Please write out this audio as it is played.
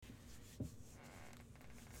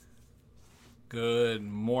Good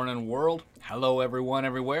morning, world. Hello, everyone,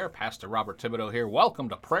 everywhere. Pastor Robert Thibodeau here. Welcome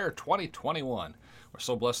to Prayer 2021. We're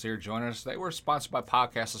so blessed that you're joining us today. We're sponsored by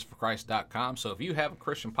PodcastersForChrist.com. So if you have a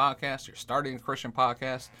Christian podcast, you're starting a Christian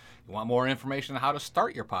podcast, you want more information on how to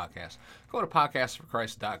start your podcast, go to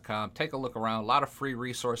PodcastersForChrist.com. Take a look around. A lot of free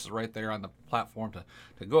resources right there on the platform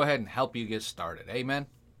to go ahead and help you get started. Amen.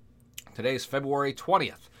 Today is February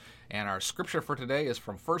 20th. And our scripture for today is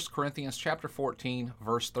from 1 Corinthians chapter 14,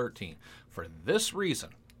 verse 13. For this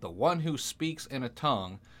reason, the one who speaks in a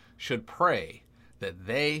tongue should pray that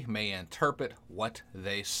they may interpret what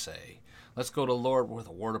they say. Let's go to the Lord with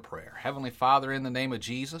a word of prayer. Heavenly Father, in the name of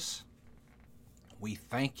Jesus, we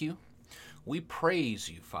thank you. We praise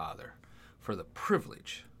you, Father, for the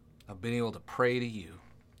privilege of being able to pray to you.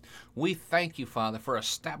 We thank you, Father, for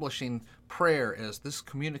establishing prayer as this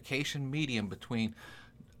communication medium between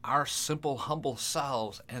our simple, humble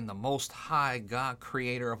selves and the Most High God,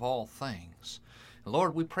 creator of all things. And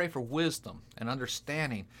Lord, we pray for wisdom and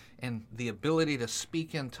understanding and the ability to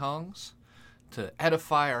speak in tongues, to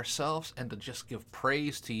edify ourselves, and to just give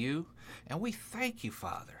praise to you. And we thank you,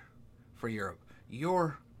 Father, for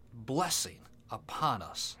your blessing upon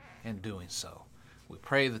us in doing so. We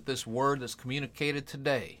pray that this word that's communicated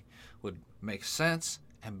today would make sense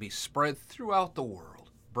and be spread throughout the world,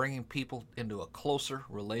 bringing people into a closer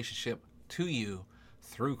relationship to you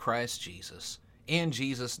through Christ Jesus. In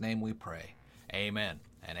Jesus' name we pray. Amen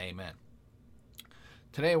and amen.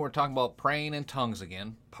 Today we're talking about praying in tongues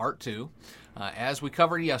again, part 2. As we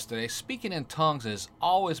covered yesterday, speaking in tongues is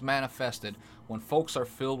always manifested when folks are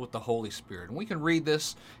filled with the Holy Spirit. And we can read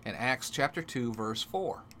this in Acts chapter 2, verse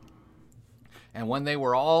 4. And when they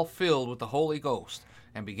were all filled with the Holy Ghost,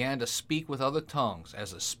 and began to speak with other tongues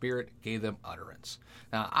as the Spirit gave them utterance.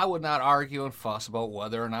 Now, I would not argue and fuss about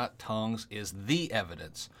whether or not tongues is the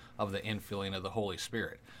evidence of the infilling of the Holy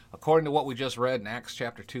Spirit. According to what we just read in Acts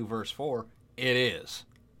chapter 2, verse 4, it is.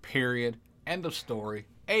 Period. End of story.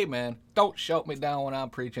 Amen. Don't shout me down when I'm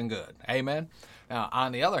preaching good. Amen. Now,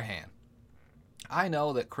 on the other hand, I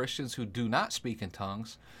know that Christians who do not speak in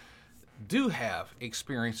tongues do have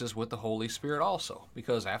experiences with the Holy Spirit also,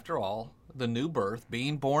 because after all, the new birth,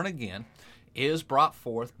 being born again, is brought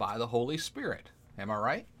forth by the Holy Spirit. Am I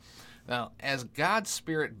right? Now, as God's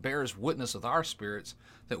Spirit bears witness with our spirits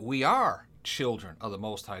that we are children of the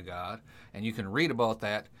Most High God, and you can read about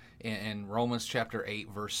that in Romans chapter 8,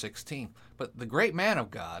 verse 16. But the great man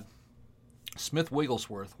of God, Smith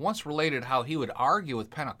Wigglesworth, once related how he would argue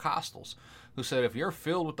with Pentecostals who said, if you're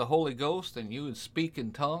filled with the Holy Ghost and you would speak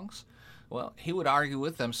in tongues, well, he would argue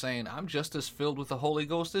with them saying, I'm just as filled with the Holy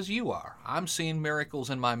Ghost as you are. I'm seeing miracles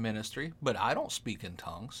in my ministry, but I don't speak in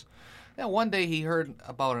tongues. Now, one day he heard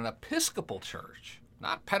about an Episcopal church,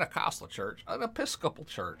 not Pentecostal church, an Episcopal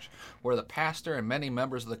church, where the pastor and many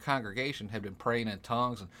members of the congregation had been praying in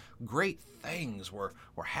tongues, and great things were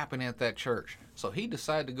happening at that church. So he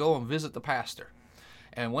decided to go and visit the pastor.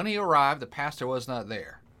 And when he arrived, the pastor was not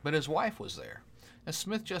there, but his wife was there. And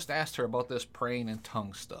Smith just asked her about this praying in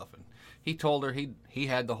tongues stuff, and he told her he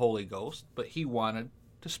had the Holy Ghost, but he wanted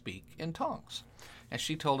to speak in tongues. And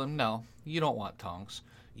she told him, no, you don't want tongues.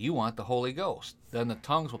 You want the Holy Ghost. Then the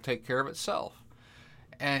tongues will take care of itself.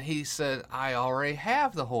 And he said, I already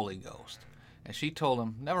have the Holy Ghost. And she told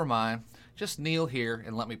him, never mind, just kneel here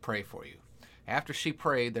and let me pray for you. After she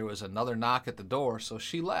prayed, there was another knock at the door, so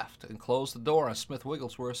she left and closed the door on Smith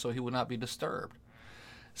Wigglesworth so he would not be disturbed.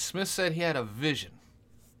 Smith said he had a vision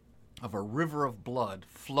of a river of blood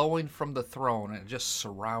flowing from the throne, and it just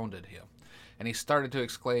surrounded him. And he started to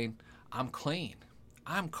exclaim, I'm clean,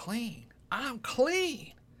 I'm clean, I'm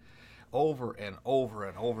clean, over and over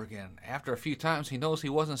and over again. After a few times, he knows he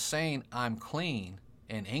wasn't saying I'm clean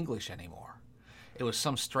in English anymore. It was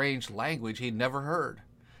some strange language he'd never heard.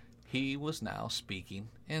 He was now speaking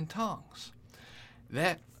in tongues.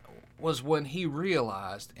 That was when he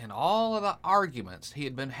realized in all of the arguments he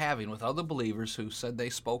had been having with other believers who said they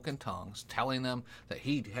spoke in tongues, telling them that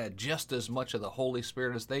he had just as much of the Holy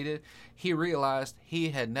Spirit as they did, he realized he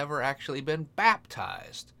had never actually been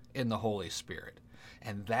baptized in the Holy Spirit.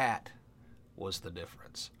 And that was the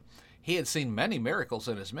difference. He had seen many miracles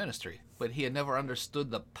in his ministry, but he had never understood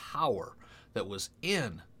the power that was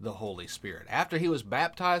in the Holy Spirit. After he was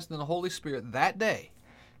baptized in the Holy Spirit that day,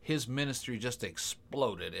 his ministry just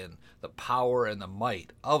exploded in the power and the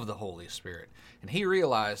might of the Holy Spirit. And he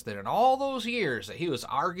realized that in all those years that he was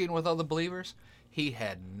arguing with other believers, he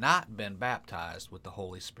had not been baptized with the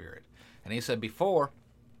Holy Spirit. And he said, before,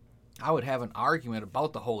 I would have an argument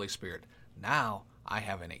about the Holy Spirit. Now, I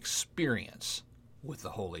have an experience with the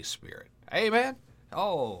Holy Spirit. Amen?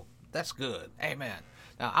 Oh, that's good. Amen.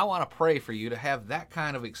 Now, I want to pray for you to have that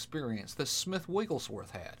kind of experience that Smith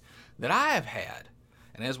Wigglesworth had, that I have had.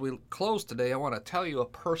 And as we close today, I want to tell you a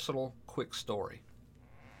personal, quick story.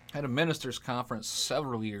 I had a ministers' conference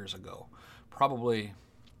several years ago, probably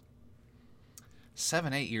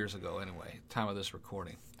 7-8 years ago anyway, time of this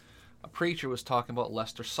recording. A preacher was talking about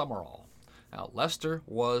Lester Sumrall. Now, Lester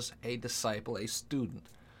was a disciple, a student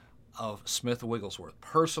of Smith Wigglesworth,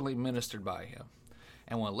 personally ministered by him.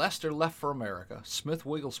 And when Lester left for America, Smith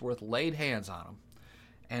Wigglesworth laid hands on him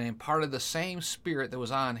and imparted the same spirit that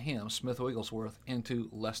was on him, Smith Wigglesworth, into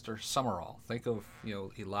Lester Sumrall. Think of,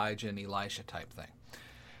 Elijah and Elisha type thing.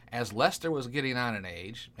 As Lester was getting on in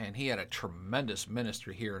age, and he had a tremendous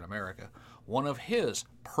ministry here in America, one of his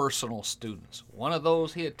personal students, one of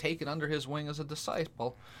those he had taken under his wing as a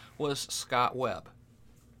disciple, was Scott Webb.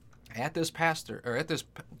 At this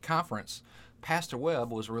conference, Pastor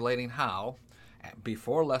Webb was relating how,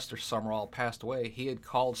 before Lester Sumrall passed away, he had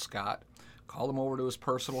called Scott, called him over to his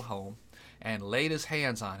personal home, and laid his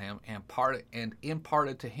hands on him and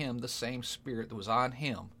imparted to him the same spirit that was on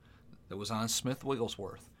him, that was on Smith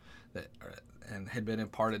Wigglesworth, and had been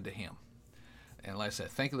imparted to him. And like I said,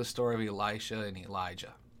 think of the story of Elisha and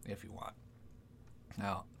Elijah, if you want.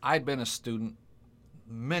 Now, I'd been a student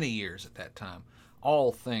many years at that time,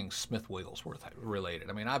 all things Smith Wigglesworth related.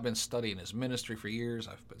 I mean, I've been studying his ministry for years.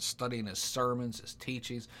 I've been studying his sermons, his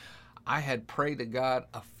teachings. I had prayed to God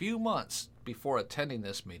a few months before attending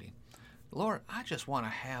this meeting, Lord, I just want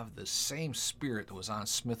to have the same spirit that was on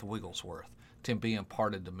Smith Wigglesworth to be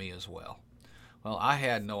imparted to me as well. Well, I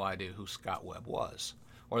had no idea who Scott Webb was,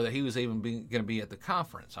 or that he was even going to be at the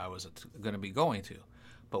conference I was going to be going to.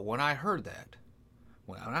 But when I heard that,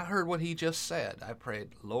 when I heard what he just said, I prayed,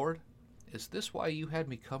 Lord, is this why you had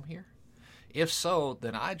me come here? If so,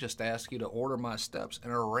 then I just ask you to order my steps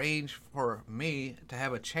and arrange for me to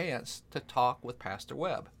have a chance to talk with Pastor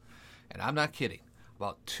Webb. And I'm not kidding.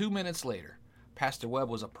 About 2 minutes later, Pastor Webb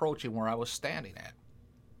was approaching where I was standing at.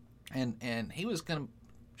 And he was going to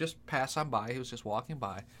just pass on by. He was just walking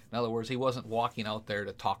by. In other words, he wasn't walking out there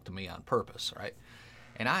to talk to me on purpose, right?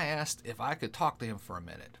 And I asked if I could talk to him for a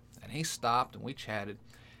minute. And he stopped and we chatted.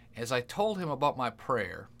 As I told him about my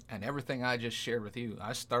prayer and everything I just shared with you,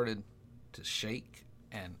 I started to shake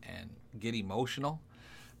and get emotional.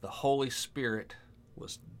 The Holy Spirit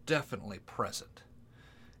was definitely present.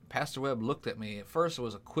 Pastor Webb looked at me. At first it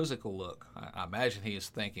was a quizzical look. I imagine he was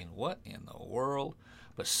thinking, what in the world?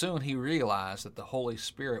 But soon he realized that the Holy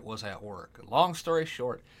Spirit was at work. Long story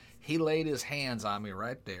short, he laid his hands on me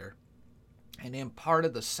right there and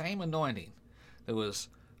imparted the same anointing that was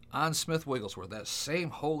on Smith Wigglesworth, that same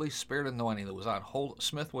Holy Spirit anointing that was on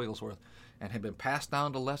Smith Wigglesworth and had been passed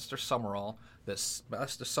down to Lester Sumrall, that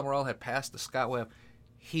Lester Sumrall had passed to Scott Webb.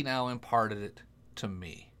 He now imparted it to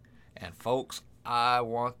me. And folks, I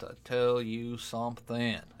want to tell you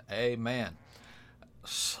something. Amen.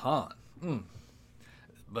 Son.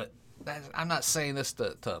 But I'm not saying this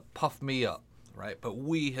to puff me up, right? But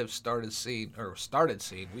we have started seeing,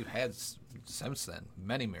 we've had since then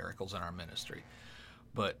many miracles in our ministry.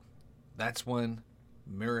 But that's when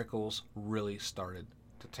miracles really started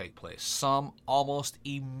to take place. Some almost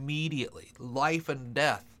immediately, life and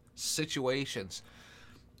death situations.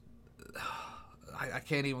 I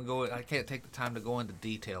can't take the time to go into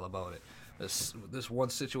detail about it. This one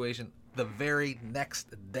situation, the very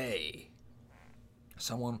next day,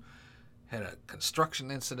 someone had a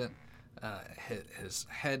construction incident, his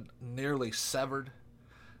head nearly severed.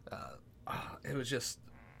 It was just,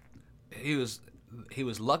 he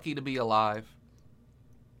was lucky to be alive.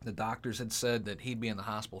 The doctors had said that he'd be in the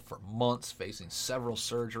hospital for months, facing several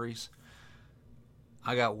surgeries.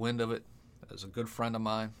 I got wind of it. As a good friend of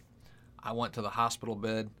mine, I went to the hospital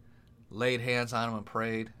bed, laid hands on him and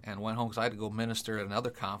prayed, and went home because I had to go minister at another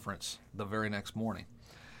conference the very next morning.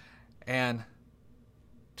 And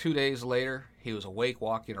 2 days later, he was awake,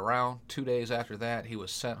 walking around. 2 days after that, he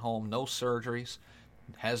was sent home, no surgeries,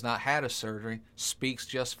 has not had a surgery, speaks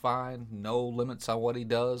just fine, no limits on what he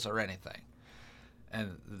does or anything.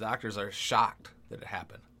 And the doctors are shocked that it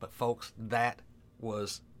happened. But folks, that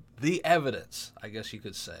was the evidence, I guess you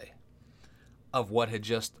could say, of what had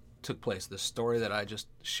just took place. The story that I just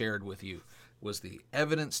shared with you was the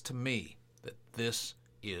evidence to me that this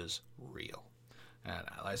is real. And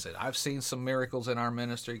like I said, I've seen some miracles in our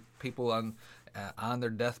ministry. People on their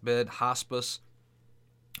deathbed, hospice,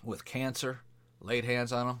 with cancer, laid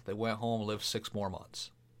hands on them. They went home and lived 6 more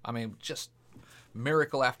months. I mean, just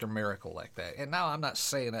miracle after miracle like that. And now I'm not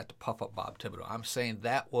saying that to puff up Bob Thibodeau. I'm saying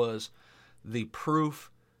that was the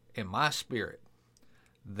proof in my spirit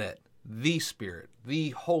that the Spirit, the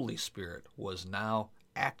Holy Spirit, was now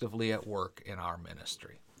actively at work in our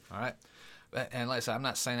ministry. All right? And like I said, I'm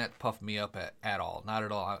not saying that to puff me up at all. Not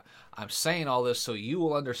at all. I'm saying all this so you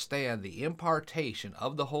will understand the impartation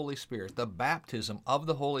of the Holy Spirit, the baptism of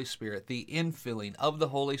the Holy Spirit, the infilling of the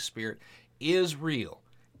Holy Spirit is real.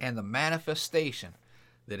 And the manifestation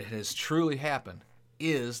that it has truly happened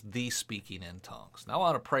is the speaking in tongues. Now I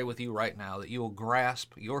want to pray with you right now that you will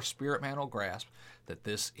grasp, your spirit man will grasp that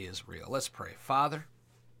this is real. Let's pray. Father,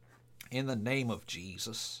 in the name of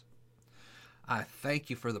Jesus, I thank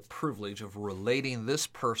you for the privilege of relating this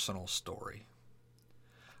personal story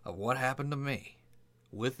of what happened to me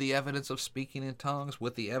with the evidence of speaking in tongues,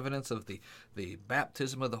 with the evidence of the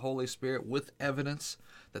baptism of the Holy Spirit, with evidence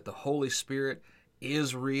that the Holy Spirit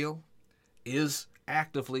is real, is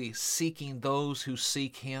actively seeking those who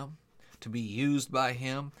seek him, to be used by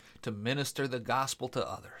him to minister the gospel to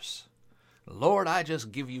others. Lord, I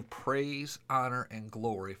just give you praise, honor, and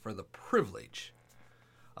glory for the privilege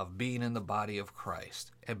of being in the body of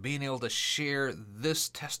Christ and being able to share this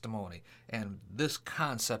testimony and this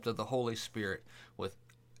concept of the Holy Spirit with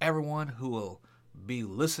everyone who will be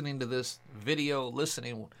listening to this video,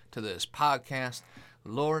 listening to this podcast.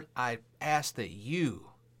 Lord, I ask that you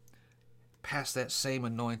pass that same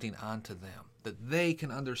anointing on to them, that they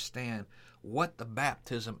can understand what the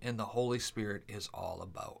baptism in the Holy Spirit is all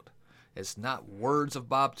about. It's not words of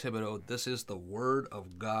Bob Thibodeau. This is the Word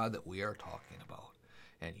of God that we are talking about.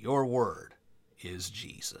 And your Word is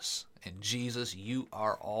Jesus. And Jesus, you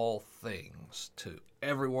are all things to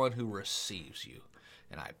everyone who receives you.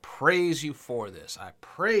 And I praise you for this. I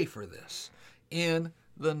pray for this in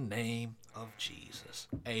the name of Jesus.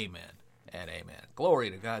 Amen and amen.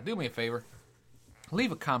 Glory to God. Do me a favor.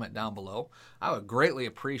 Leave a comment down below. I would greatly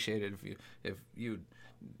appreciate it if you'd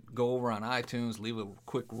go over on iTunes, leave a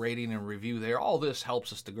quick rating and review there. All this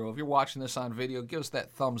helps us to grow. If you're watching this on video, give us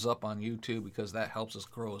that thumbs up on YouTube because that helps us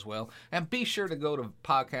grow as well. And be sure to go to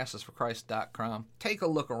podcastsforchrist.com. Take a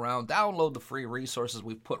look around. Download the free resources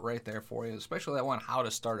we've put right there for you, especially that one, How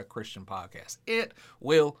to Start a Christian Podcast. It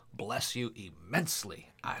will bless you immensely.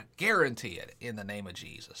 I guarantee it in the name of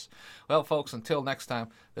Jesus. Well, folks, until next time,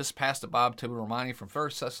 this is Pastor Bob Thibodeau reminding you from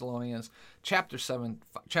 1 Thessalonians chapter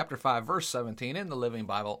 5, verse 17 in the Living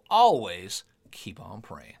Bible. Always keep on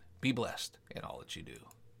praying. Be blessed in all that you do.